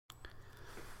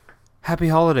Happy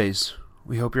holidays.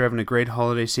 We hope you're having a great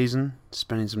holiday season,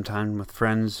 spending some time with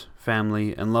friends,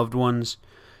 family, and loved ones,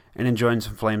 and enjoying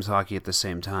some Flames hockey at the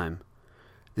same time.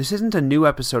 This isn't a new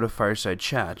episode of Fireside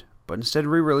Chat, but instead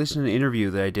re-releasing an interview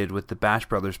that I did with the Bash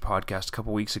Brothers podcast a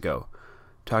couple weeks ago,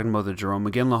 talking about the Jarome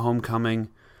Iginla homecoming,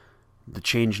 the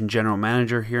change in general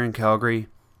manager here in Calgary,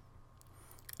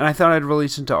 and I thought I'd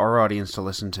release it to our audience to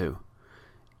listen to.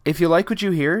 If you like what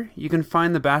you hear, you can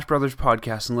find the Bash Brothers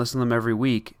podcast and listen to them every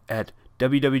week at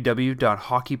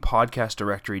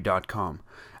www.hockeypodcastdirectory.com,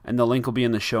 and the link will be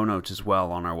in the show notes as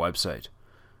well on our website.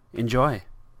 Enjoy.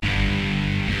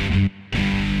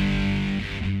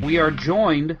 We are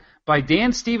joined by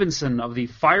Dan Stevenson of the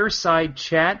Fireside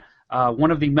Chat, one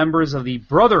of the members of the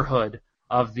Brotherhood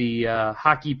of the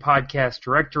Hockey Podcast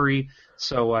Directory.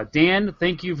 So, Dan,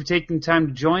 thank you for taking time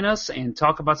to join us and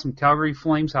talk about some Calgary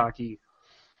Flames hockey.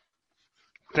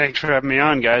 Thanks for having me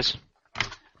on, guys.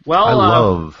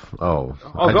 Well,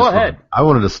 go ahead. I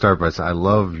wanted to start by saying I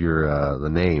love your the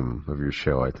name of your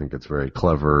show. I think it's very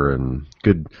clever and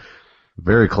good.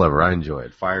 Very clever. I enjoy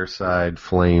it. Fireside,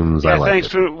 Flames. Yeah, I like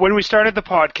thanks. it. When we started the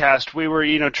podcast, we were,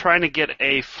 trying to get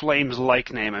a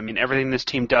Flames-like name. I mean, everything this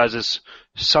team does is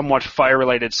somewhat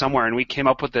fire-related somewhere, and we came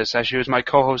up with this. Actually, it was my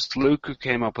co-host Luke who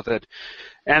came up with it.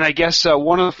 And I guess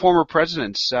one of the former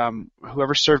presidents,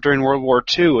 whoever served during World War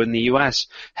II in the U.S.,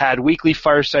 had weekly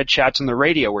fireside chats on the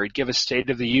radio where he'd give a State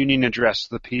of the Union address to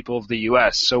the people of the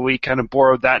U.S. So we kind of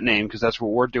borrowed that name because that's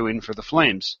what we're doing for the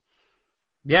Flames.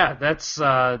 Yeah, that's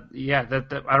that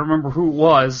I don't remember who it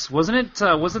was. Was it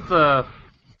the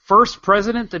first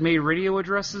president that made radio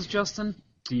addresses, Justin?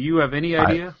 Do you have any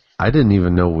idea? I didn't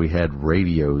even know we had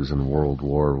radios in World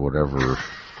War whatever.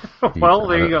 Well,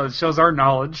 there you go. It shows our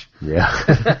knowledge. Yeah.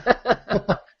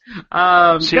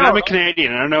 I'm a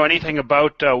Canadian. I don't know anything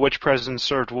about which president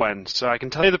served when, so I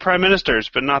can tell you the prime ministers,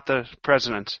 but not the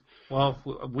presidents. Well,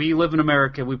 we live in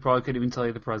America. We probably couldn't even tell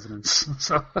you the presidents.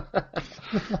 So,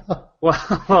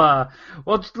 well,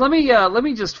 let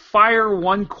me just fire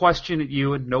one question at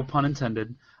you, and no pun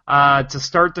intended, to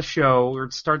start the show or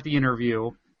to start the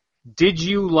interview. Did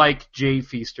you like Jay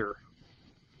Feaster?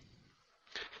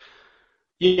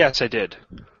 Yes, I did.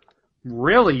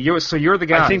 Really? You're the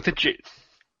guy. I think that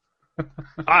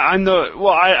I'm the.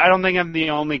 Well, I don't think I'm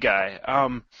the only guy.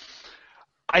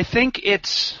 I think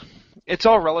it's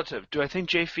all relative. Do I think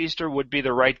Jay Feaster would be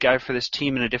the right guy for this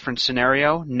team in a different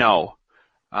scenario? No.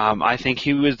 I think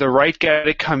he was the right guy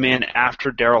to come in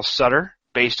after Daryl Sutter,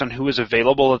 based on who was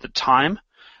available at the time.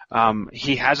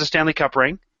 He has a Stanley Cup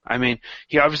ring. I mean,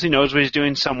 he obviously knows what he's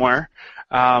doing somewhere.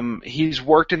 He's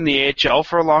worked in the AHL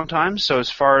for a long time, so as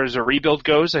far as a rebuild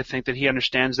goes, I think that he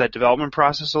understands that development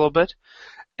process a little bit.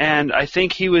 And I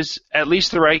think he was at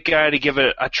least the right guy to give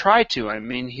it a try to. I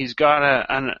mean, he's got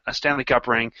a Stanley Cup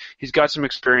ring. He's got some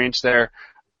experience there.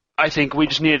 I think we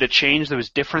just needed a change that was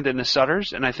different than the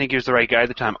Sutters, and I think he was the right guy at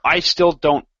the time. I still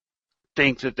don't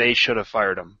think that they should have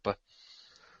fired him, but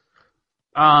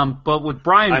with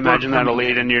Brian I Burke imagine that'll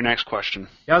lead into your next question.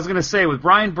 Yeah, I was going to say, with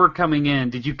Brian Burke coming in,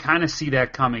 did you kind of see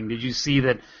that coming? Did you see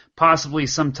that possibly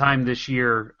sometime this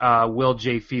year will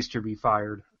Jay Feaster be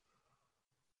fired?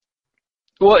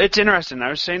 Well, it's interesting. I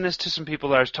was saying this to some people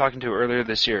that I was talking to earlier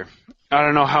this year. I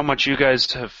don't know how much you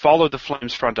guys have followed the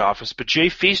Flames front office, but Jay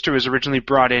Feaster was originally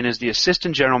brought in as the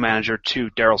assistant general manager to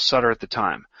Daryl Sutter at the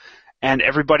time. And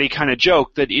everybody kind of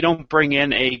joked that you don't bring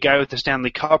in a guy with the Stanley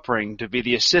Cup ring to be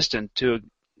the assistant to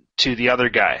the other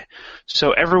guy.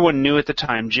 So everyone knew at the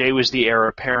time Jay was the heir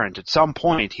apparent. At some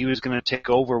point, he was going to take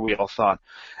over, we all thought.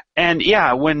 And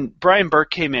yeah, when Brian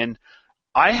Burke came in,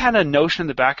 I had a notion in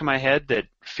the back of my head that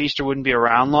Feaster wouldn't be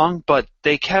around long, but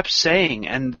they kept saying,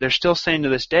 and they're still saying to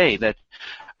this day, that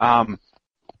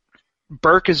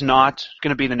Burke is not going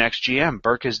to be the next GM.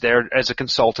 Burke is there as a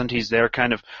consultant. He's there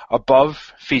kind of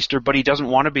above Feaster, but he doesn't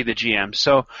want to be the GM.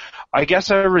 So I guess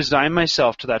I resigned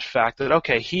myself to that fact that,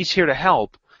 okay, he's here to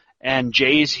help, and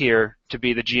Jay's here to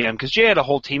be the GM, because Jay had a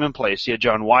whole team in place. He had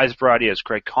John Weisbrod, he has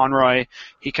Craig Conroy.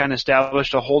 He kind of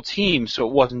established a whole team, so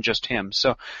it wasn't just him.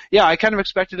 So, yeah, I kind of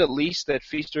expected at least that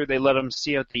Feaster, they let him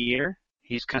see out the year.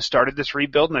 He's kind of started this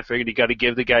rebuild, and I figured you got to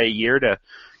give the guy a year to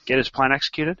get his plan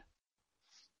executed.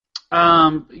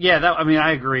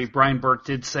 I agree. Brian Burke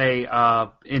did say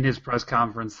in his press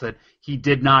conference that he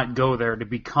did not go there to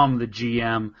become the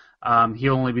GM.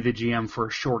 He'll only be the GM for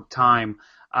a short time.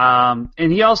 And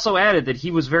he also added that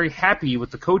he was very happy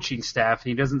with the coaching staff, and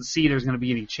he doesn't see there's going to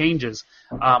be any changes.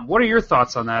 What are your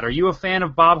thoughts on that? Are you a fan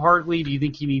of Bob Hartley? Do you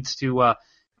think he needs to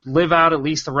live out at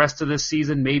least the rest of this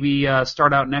season, maybe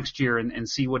start out next year and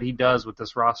see what he does with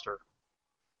this roster?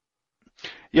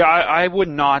 Yeah, I would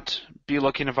not be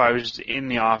looking if I was in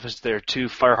the office there to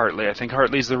fire Hartley. I think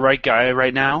Hartley's the right guy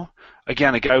right now.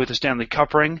 Again, a guy with a Stanley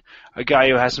Cup ring, a guy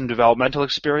who has some developmental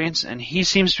experience, and he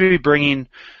seems to be bringing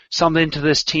something to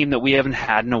this team that we haven't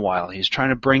had in a while. He's trying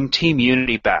to bring team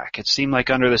unity back. It seemed like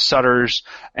under the Sutters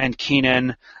and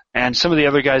Keenan and some of the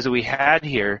other guys that we had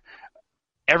here,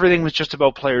 everything was just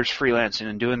about players freelancing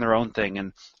and doing their own thing.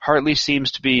 And Hartley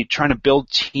seems to be trying to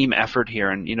build team effort here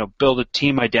and, build a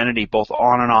team identity both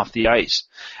on and off the ice.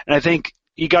 And I think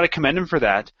you got to commend him for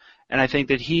that. And I think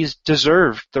that he's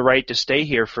deserved the right to stay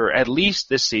here for at least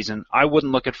this season. I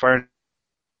wouldn't look at firing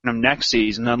him next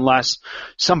season unless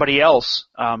somebody else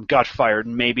got fired.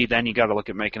 And maybe then you got to look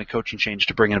at making a coaching change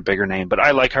to bring in a bigger name. But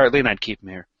I like Hartley and I'd keep him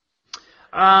here.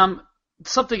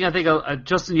 Something I think,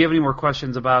 Justin, do you have any more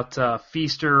questions about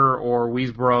Feaster or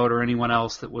Wiesbrod or anyone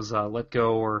else that was let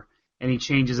go or any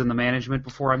changes in the management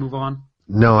before I move on?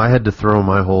 No, I had to throw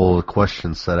my whole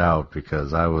question set out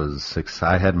because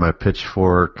I had my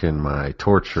pitchfork and my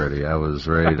torch ready. I was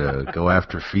ready to go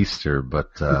after Feaster, but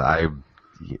I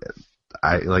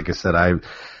like I said,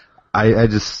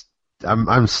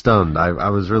 I'm stunned. I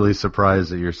was really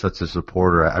surprised that you're such a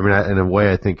supporter. I mean, in a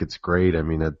way, I think it's great. I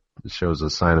mean, it shows a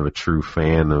sign of a true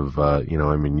fan of,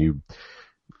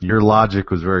 your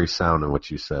logic was very sound in what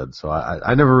you said. So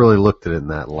I never really looked at it in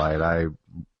that light.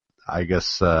 I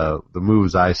guess, the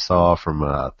moves I saw from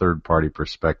a third party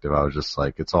perspective, I was just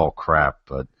like, it's all crap,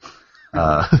 but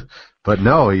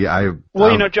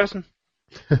no, Justin,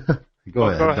 go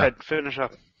ahead, finish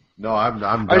up. No, I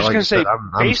was just going to say,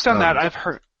 based on that, I've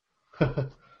heard,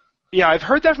 I've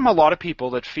heard that from a lot of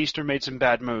people that Feaster made some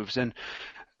bad moves, and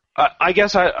I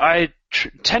guess I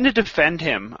tend to defend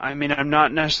him. I mean, I'm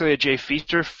not necessarily a Jay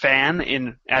Feaster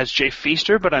fan as Jay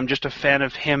Feaster, but I'm just a fan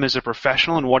of him as a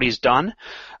professional and what he's done.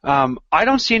 I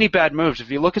don't see any bad moves.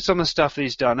 If you look at some of the stuff that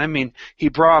he's done, I mean, he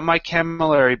brought Mike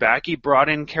Camilleri back. He brought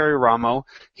in Kerry Ramo.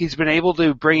 He's been able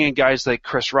to bring in guys like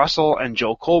Chris Russell and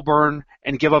Joe Colburn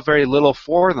and give up very little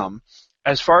for them.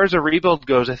 As far as a rebuild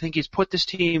goes, I think he's put this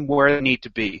team where they need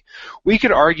to be. We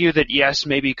could argue that, yes,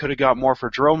 maybe he could have got more for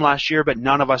Jarome last year, but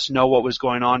none of us know what was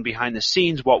going on behind the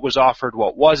scenes, what was offered,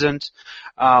 what wasn't.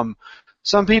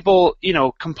 Some people,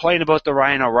 complain about the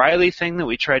Ryan O'Reilly thing, that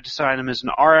we tried to sign him as an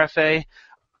RFA.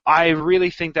 I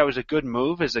really think that was a good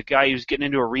move. As a guy who's getting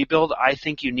into a rebuild, I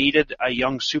think you needed a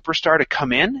young superstar to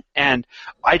come in, and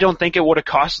I don't think it would have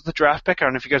cost the draft pick. I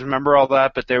don't know if you guys remember all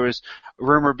that, but there was a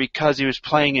rumor because he was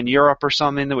playing in Europe or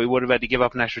something that we would have had to give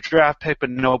up an extra draft pick,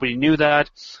 but nobody knew that.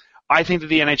 I think that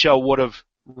the NHL would have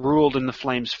ruled in the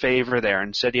Flames' favor there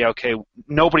and said, yeah, okay,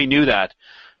 nobody knew that,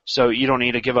 so you don't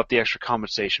need to give up the extra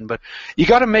compensation. But you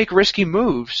got to make risky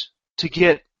moves to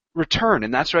get return,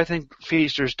 and that's what I think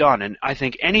Feaster's done. And I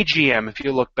think any GM, if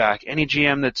you look back, any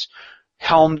GM that's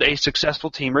helmed a successful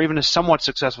team or even a somewhat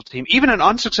successful team, even an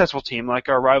unsuccessful team like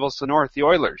our rivals to the north, the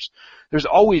Oilers, there's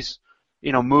always,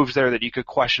 moves there that you could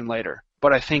question later.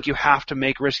 But I think you have to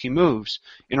make risky moves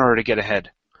in order to get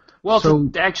ahead. Well, to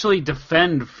actually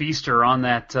defend Feaster on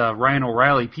that Ryan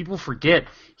O'Reilly, people forget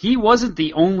he wasn't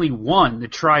the only one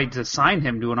that tried to sign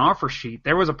him to an offer sheet.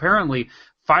 There was apparently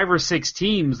 5 or 6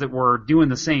 teams that were doing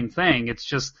the same thing. It's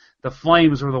just the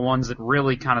Flames were the ones that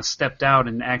really kind of stepped out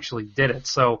and actually did it.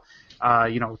 So,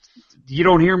 you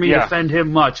don't hear me defend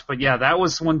him much, but yeah, that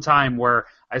was one time where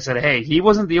I said, hey, he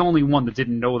wasn't the only one that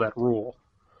didn't know that rule.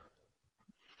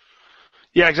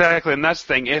 Yeah, exactly, and that's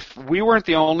the thing. If we weren't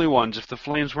the only ones, if the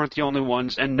Flames weren't the only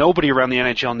ones, and nobody around the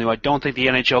NHL knew, I don't think the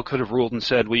NHL could have ruled and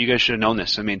said, well, you guys should have known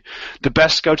this. I mean, the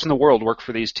best scouts in the world work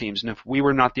for these teams, and if we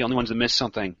were not the only ones that missed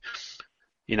something,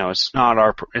 it's not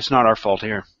our fault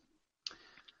here.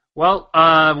 Well,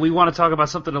 we want to talk about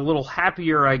something a little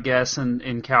happier, I guess,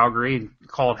 in Calgary.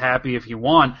 Call it happy if you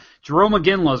want. Jarome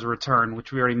Iginla's return,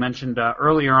 which we already mentioned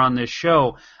earlier on this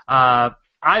show.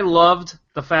 I loved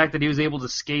the fact that he was able to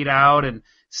skate out and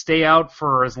stay out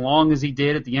for as long as he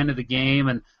did at the end of the game,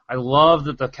 and I love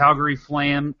that the Calgary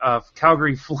Flames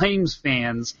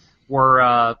fans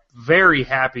were very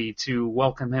happy to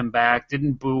welcome him back,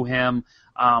 didn't boo him.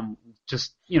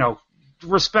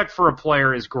 Respect for a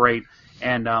player is great,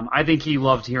 and I think he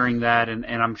loved hearing that, and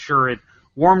I'm sure it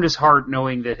warmed his heart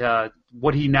knowing that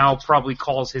what he now probably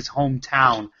calls his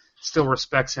hometown still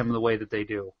respects him the way that they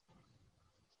do.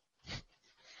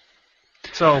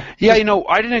 So yeah,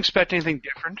 I didn't expect anything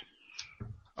different.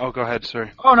 Oh, go ahead,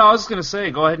 sorry. Oh, no, I was going to say,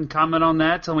 go ahead and comment on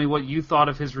that. Tell me what you thought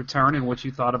of his return and what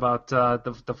you thought about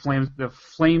the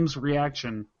Flames'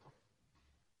 reaction.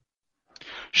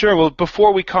 Sure. Well,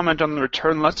 before we comment on the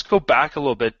return, let's go back a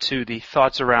little bit to the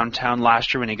thoughts around town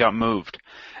last year when he got moved.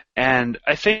 And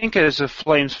I think as a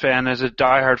Flames fan, as a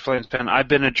diehard Flames fan, I've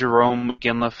been a Jarome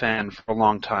Iginla fan for a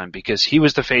long time because he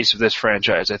was the face of this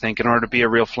franchise. I think in order to be a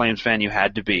real Flames fan, you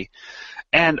had to be.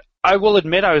 And I will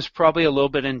admit I was probably a little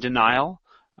bit in denial.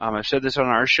 I've said this on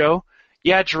our show.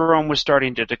 Yeah, Jarome was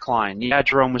starting to decline. Yeah,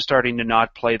 Jarome was starting to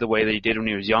not play the way that he did when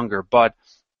he was younger. But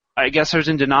I guess I was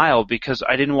in denial because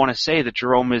I didn't want to say that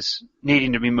Jarome is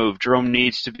needing to be moved. Jarome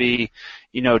needs to be,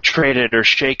 traded or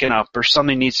shaken up or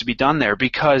something needs to be done there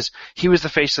because he was the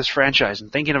face of this franchise.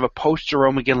 And thinking of a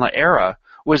post-Jarome Iginla era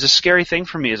was a scary thing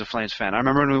for me as a Flames fan. I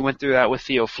remember when we went through that with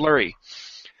Theo Fleury.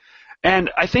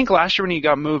 And I think last year when he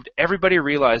got moved, everybody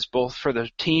realized both for the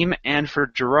team and for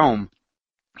Jarome,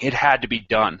 it had to be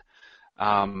done.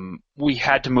 We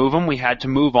had to move him. We had to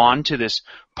move on to this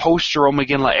post-Jarome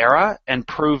Iginla era and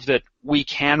prove that we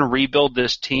can rebuild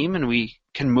this team and we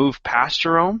can move past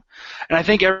Jarome. And I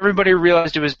think everybody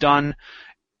realized it was done.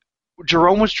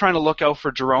 Jarome was trying to look out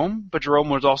for Jarome, but Jarome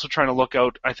was also trying to look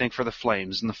out, I think, for the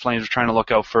Flames, and the Flames were trying to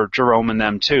look out for Jarome and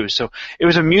them too. So it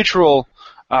was a mutual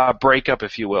breakup,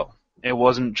 if you will. It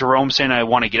wasn't Jarome saying, I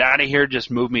want to get out of here,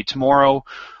 just move me tomorrow.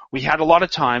 We had a lot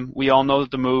of time. We all know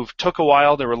that the move took a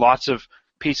while. There were lots of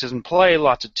pieces in play,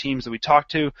 lots of teams that we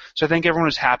talked to. So I think everyone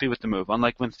was happy with the move,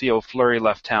 unlike when Theo Fleury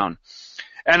left town.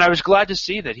 And I was glad to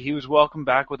see that he was welcomed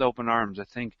back with open arms. I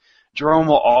think Jarome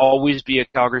will always be a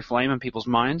Calgary Flame in people's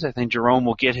minds. I think Jarome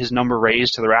will get his number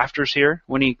raised to the rafters here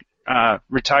when he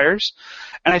retires.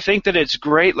 And I think that it's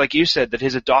great, like you said, that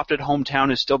his adopted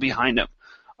hometown is still behind him.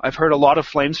 I've heard a lot of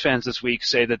Flames fans this week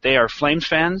say that they are Flames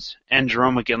fans and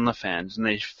Jarome Iginla fans, and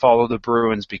they follow the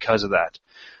Bruins because of that.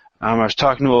 I was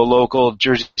talking to a local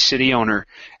Jersey City owner,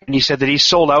 and he said that he's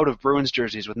sold out of Bruins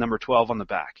jerseys with number 12 on the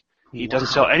back. He doesn't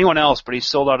sell anyone else, but he's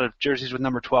sold out of jerseys with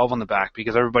number 12 on the back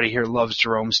because everybody here loves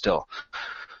Jarome still.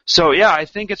 So, yeah, I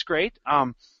think it's great.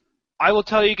 I will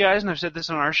tell you guys, and I've said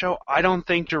this on our show, I don't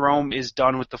think Jarome is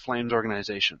done with the Flames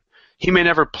organization. He may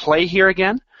never play here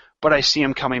again, but I see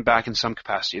him coming back in some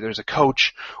capacity. There's a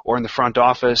coach or in the front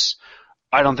office.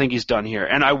 I don't think he's done here.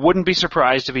 And I wouldn't be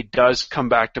surprised if he does come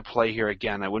back to play here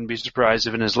again. I wouldn't be surprised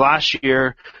if in his last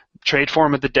year, trade for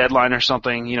him at the deadline or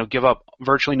something, give up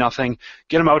virtually nothing,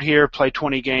 get him out here, play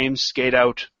 20 games, skate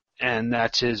out, and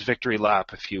that's his victory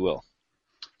lap, if you will.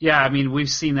 Yeah, I mean, we've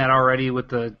seen that already with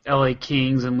the LA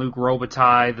Kings and Luc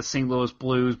Robitaille, the St. Louis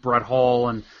Blues, Brett Hull,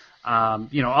 and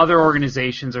other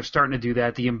organizations are starting to do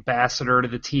that, the ambassador to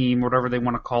the team, whatever they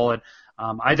want to call it.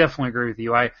 I definitely agree with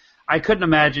you. I couldn't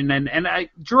imagine,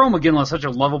 Jarome Iginla is such a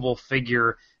lovable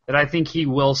figure that I think he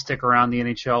will stick around the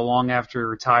NHL long after he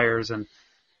retires, and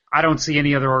I don't see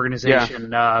any other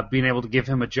organization being able to give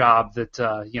him a job that,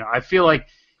 I feel like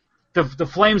the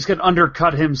Flames could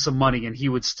undercut him some money and he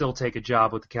would still take a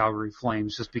job with the Calgary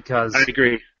Flames just because I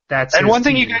agree. That's and his one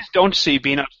thing team. you guys don't see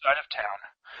being outside of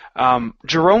town,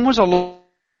 Jarome was a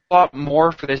lot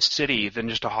more for this city than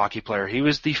just a hockey player. He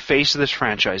was the face of this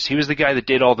franchise. He was the guy that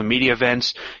did all the media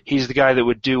events. He's the guy that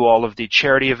would do all of the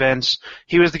charity events.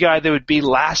 He was the guy that would be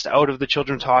last out of the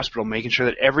Children's Hospital, making sure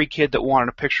that every kid that wanted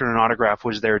a picture and an autograph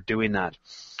was there doing that.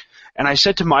 And I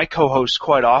said to my co-hosts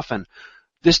quite often,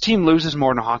 this team loses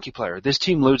more than a hockey player. This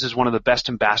team loses one of the best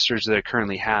ambassadors that it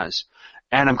currently has.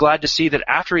 And I'm glad to see that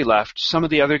after he left, some of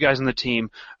the other guys on the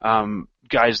team,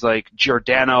 guys like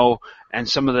Giordano and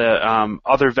some of the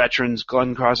other veterans,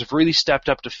 Glenn Cross, have really stepped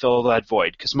up to fill that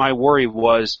void. Because my worry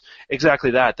was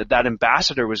exactly that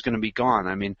ambassador was going to be gone.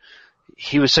 I mean,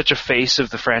 he was such a face of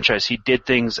the franchise. He did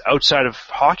things outside of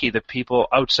hockey that people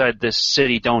outside this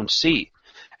city don't see.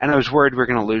 And I was worried we were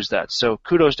going to lose that. So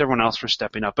kudos to everyone else for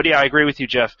stepping up. But yeah, I agree with you,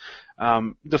 Jeff.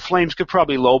 The Flames could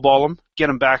probably lowball him,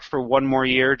 get him back for one more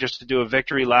year just to do a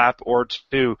victory lap or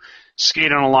to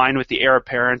skate on a line with the heir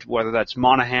apparent, whether that's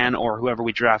Monahan or whoever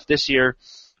we draft this year,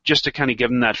 just to kind of give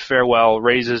him that farewell,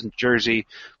 raise his jersey,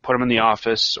 put him in the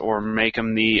office, or make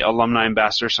him the alumni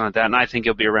ambassador or something like that. And I think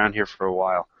he'll be around here for a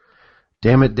while.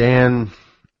 Damn it, Dan.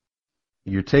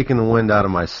 You're taking the wind out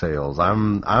of my sails.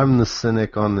 I'm the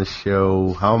cynic on the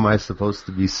show. How am I supposed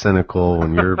to be cynical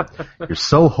when you're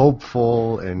so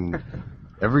hopeful and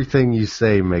everything you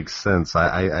say makes sense?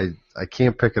 I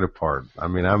can't pick it apart. I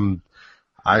mean,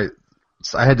 I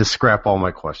had to scrap all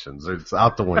my questions. It's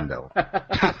out the window.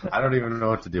 I don't even know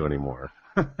what to do anymore.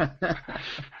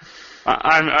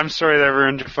 I'm sorry that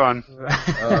ruined your fun.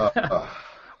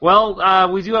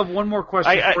 Well, we do have one more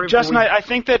question. Justin, I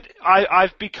think that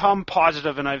I've become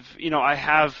positive, and I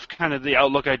have kind of the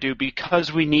outlook I do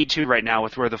because we need to right now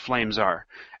with where the Flames are.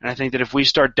 And I think that if we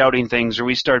start doubting things or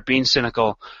we start being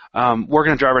cynical, we're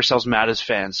going to drive ourselves mad as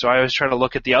fans. So I always try to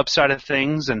look at the upside of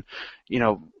things, and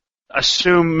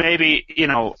assume maybe,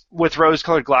 with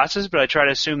rose-colored glasses, but I try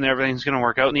to assume that everything's going to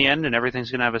work out in the end and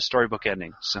everything's going to have a storybook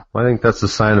ending. So Well, I think that's the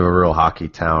sign of a real hockey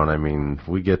town. I mean,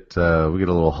 we get a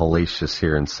little hellacious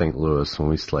here in St. Louis when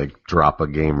we drop a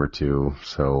game or two.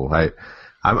 So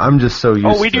I'm just so used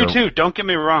to... Oh, we do too. Don't get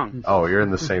me wrong. Oh, you're in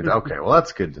the same... Okay, well,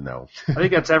 that's good to know. I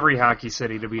think that's every hockey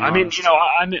city, to be honest.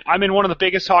 I mean, I'm in one of the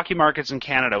biggest hockey markets in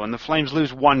Canada. When the Flames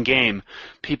lose one game,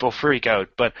 people freak out.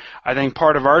 But I think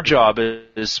part of our job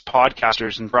as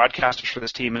podcasters and broadcasters for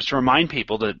this team is to remind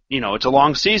people that, it's a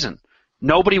long season.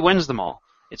 Nobody wins them all.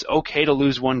 It's okay to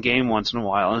lose one game once in a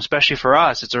while, and especially for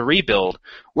us, it's a rebuild.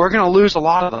 We're going to lose a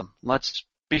lot of them. Let's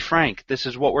be frank, this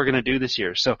is what we're going to do this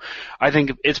year. So I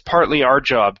think it's partly our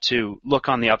job to look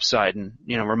on the upside and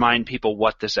remind people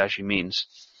what this actually means.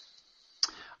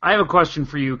 I have a question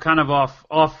for you, kind of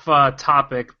off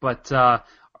topic, but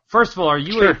first of all, are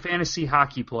you a fantasy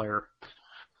hockey player?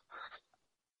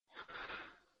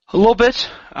 A little bit.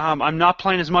 I'm not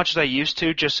playing as much as I used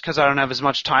to just because I don't have as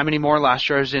much time anymore. Last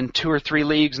year I was in 2 or 3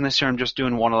 leagues, and this year I'm just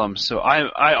doing one of them. So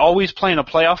I always play in a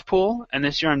playoff pool, and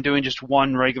this year I'm doing just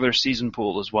one regular season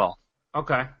pool as well.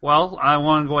 Okay. Well, I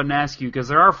want to go ahead and ask you, because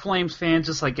there are Flames fans,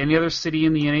 just like any other city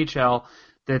in the NHL,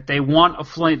 that they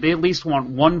at least want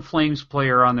one Flames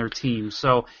player on their team.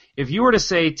 So if you were to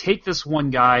say, take this one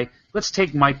guy, let's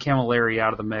take Mike Camilleri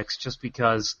out of the mix, just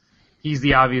because he's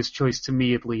the obvious choice to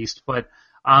me at least. But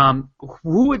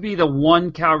who would be the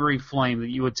one Calgary Flame that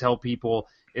you would tell people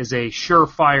is a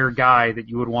surefire guy that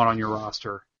you would want on your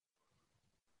roster?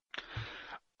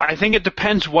 I think it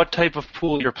depends what type of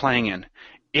pool you're playing in.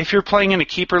 If you're playing in a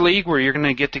keeper league where you're going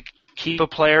to get to keep a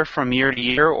player from year to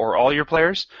year or all your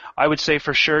players, I would say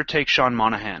for sure take Sean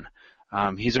Monahan.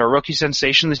 He's our rookie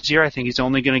sensation this year. I think he's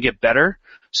only going to get better.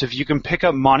 So if you can pick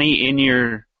up money in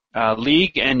your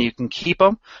league and you can keep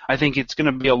him, I think it's going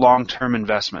to be a long-term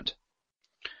investment.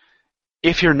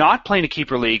 If you're not playing a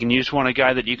keeper league and you just want a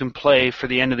guy that you can play for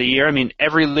the end of the year, I mean,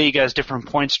 every league has different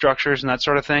point structures and that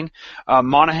sort of thing.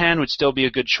 Monahan would still be a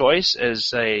good choice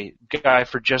as a guy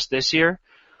for just this year.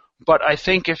 But I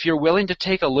think if you're willing to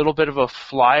take a little bit of a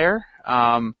flyer,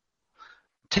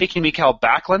 taking Mikael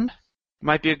Backlund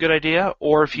might be a good idea.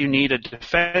 Or if you need a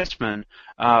defenseman,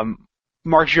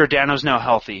 Mark Giordano's now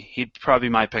healthy. He'd probably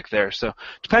be my pick there. So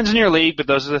depends on your league, but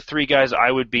those are the 3 guys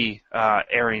I would be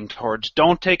erring towards.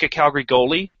 Don't take a Calgary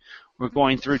goalie. We're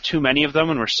going through too many of them,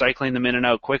 and we're cycling them in and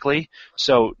out quickly.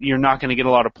 So you're not going to get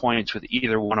a lot of points with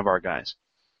either one of our guys.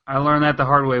 I learned that the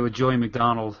hard way with Joey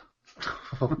McDonald.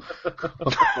 You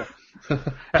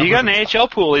got an AHL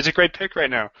pool. He's a great pick right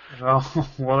now. Oh,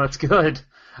 well, that's good.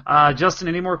 Justin,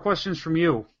 any more questions from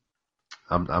you?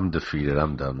 I'm defeated.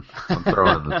 I'm done. I'm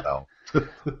throwing in the towel.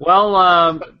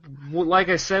 Well, like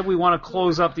I said, we want to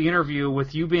close up the interview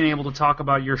with you being able to talk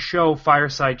about your show,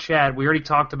 Fireside Chat. We already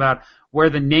talked about where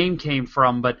the name came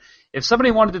from, but if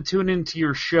somebody wanted to tune into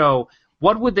your show,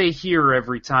 what would they hear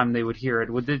every time they would hear it?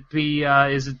 Would it be,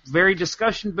 is it very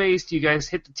discussion-based? Do you guys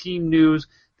hit the team news,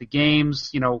 the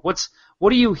games? What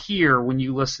do you hear when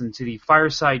you listen to the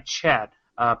Fireside Chat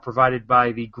provided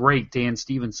by the great Dan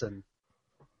Stevenson?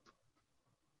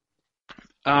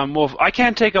 Well, I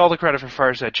can't take all the credit for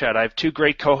Fireside Chat. I have 2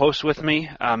 great co-hosts with me,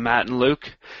 Matt and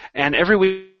Luke, and every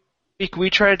week we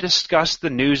try to discuss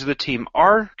the news of the team.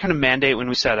 Our kind of mandate when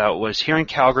we set out was here in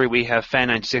Calgary we have Fan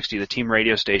 960, the team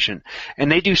radio station,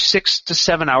 and they do 6 to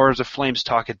 7 hours of Flames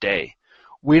talk a day.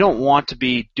 We don't want to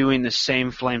be doing the same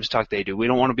Flames talk they do. We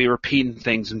don't want to be repeating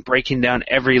things and breaking down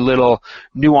every little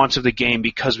nuance of the game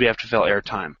because we have to fill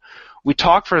airtime. We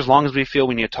talk for as long as we feel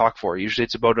we need to talk for. Usually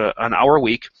it's about an hour a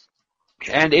week.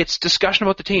 And it's discussion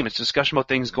about the team. It's discussion about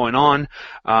things going on,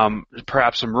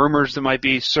 perhaps some rumors that might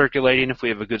be circulating if we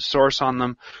have a good source on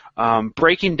them.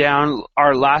 Breaking down,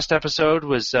 our last episode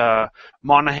was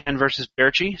Monahan versus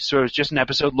Berchi, so it was just an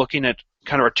episode looking at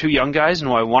kind of our 2 young guys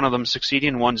and why one of them's succeeding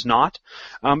and one's not.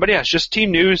 But yeah, it's just team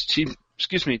news,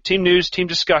 team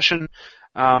discussion,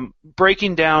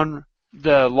 breaking down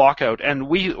the lockout and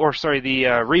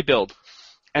the rebuild.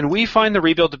 And we find the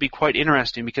rebuild to be quite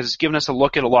interesting because it's given us a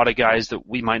look at a lot of guys that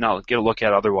we might not get a look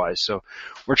at otherwise. So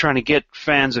we're trying to get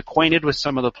fans acquainted with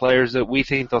some of the players that we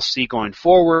think they'll see going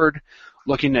forward,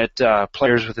 looking at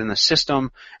players within the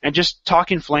system, and just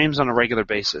talking Flames on a regular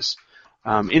basis.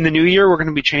 In the new year, we're going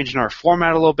to be changing our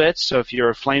format a little bit, so if you're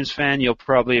a Flames fan, you'll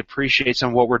probably appreciate some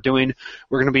of what we're doing.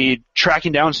 We're going to be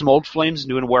tracking down some old Flames and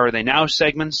doing Where Are They Now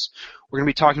segments. We're going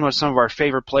to be talking about some of our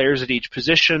favorite players at each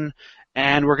position,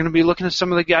 and we're going to be looking at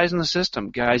some of the guys in the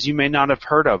system, guys you may not have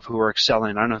heard of who are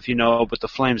excelling. I don't know if you know, but the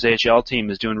Flames AHL team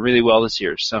is doing really well this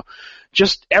year. So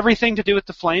just everything to do with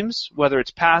the Flames, whether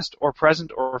it's past or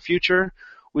present or future,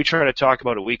 we try to talk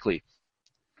about it weekly.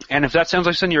 And if that sounds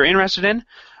like something you're interested in,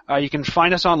 you can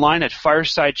find us online at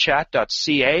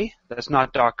firesidechat.ca. That's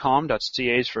not .com.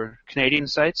 .ca is for Canadian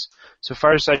sites. So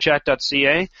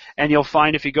firesidechat.ca. And you'll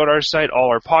find, if you go to our site, all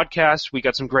our podcasts. We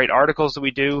got some great articles that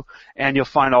we do. And you'll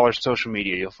find all our social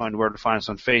media. You'll find where to find us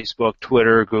on Facebook,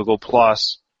 Twitter, Google+.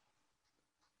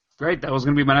 Great. That was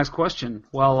going to be my next question.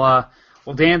 Well,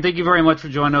 Dan, thank you very much for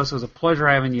joining us. It was a pleasure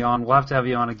having you on. We'll have to have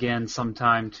you on again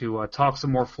sometime to talk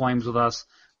some more Flames with us.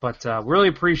 But really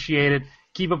appreciate it.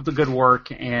 Keep up the good work,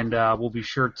 and we'll be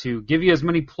sure to give you as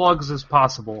many plugs as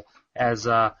possible, as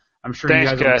I'm sure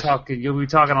Thanks, you guys will be you'll be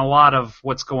talking a lot of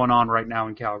what's going on right now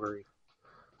in Calgary.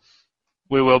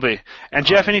 We will be. And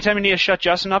Jeff, anytime you need to shut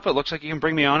Justin up, it looks like you can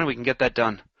bring me on and we can get that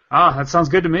done. Ah, that sounds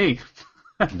good to me.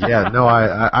 Yeah, no,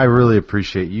 I really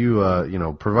appreciate you,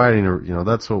 providing,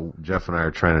 that's what Jeff and I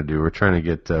are trying to do. We're trying to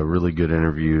get really good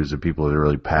interviews of people that are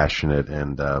really passionate,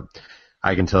 and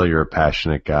I can tell you're a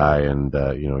passionate guy, and,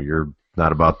 you're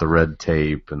not about the red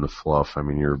tape and the fluff. I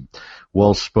mean, you're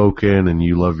well-spoken and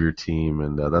you love your team,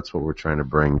 and that's what we're trying to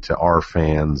bring to our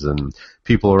fans and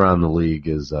people around the league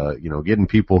is, getting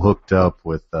people hooked up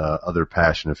with other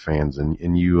passionate fans,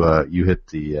 and you hit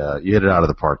it out of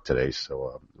the park today.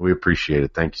 So we appreciate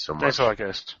it. Thank you so much. Thanks a lot,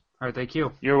 guys. All right, thank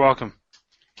you. You're welcome.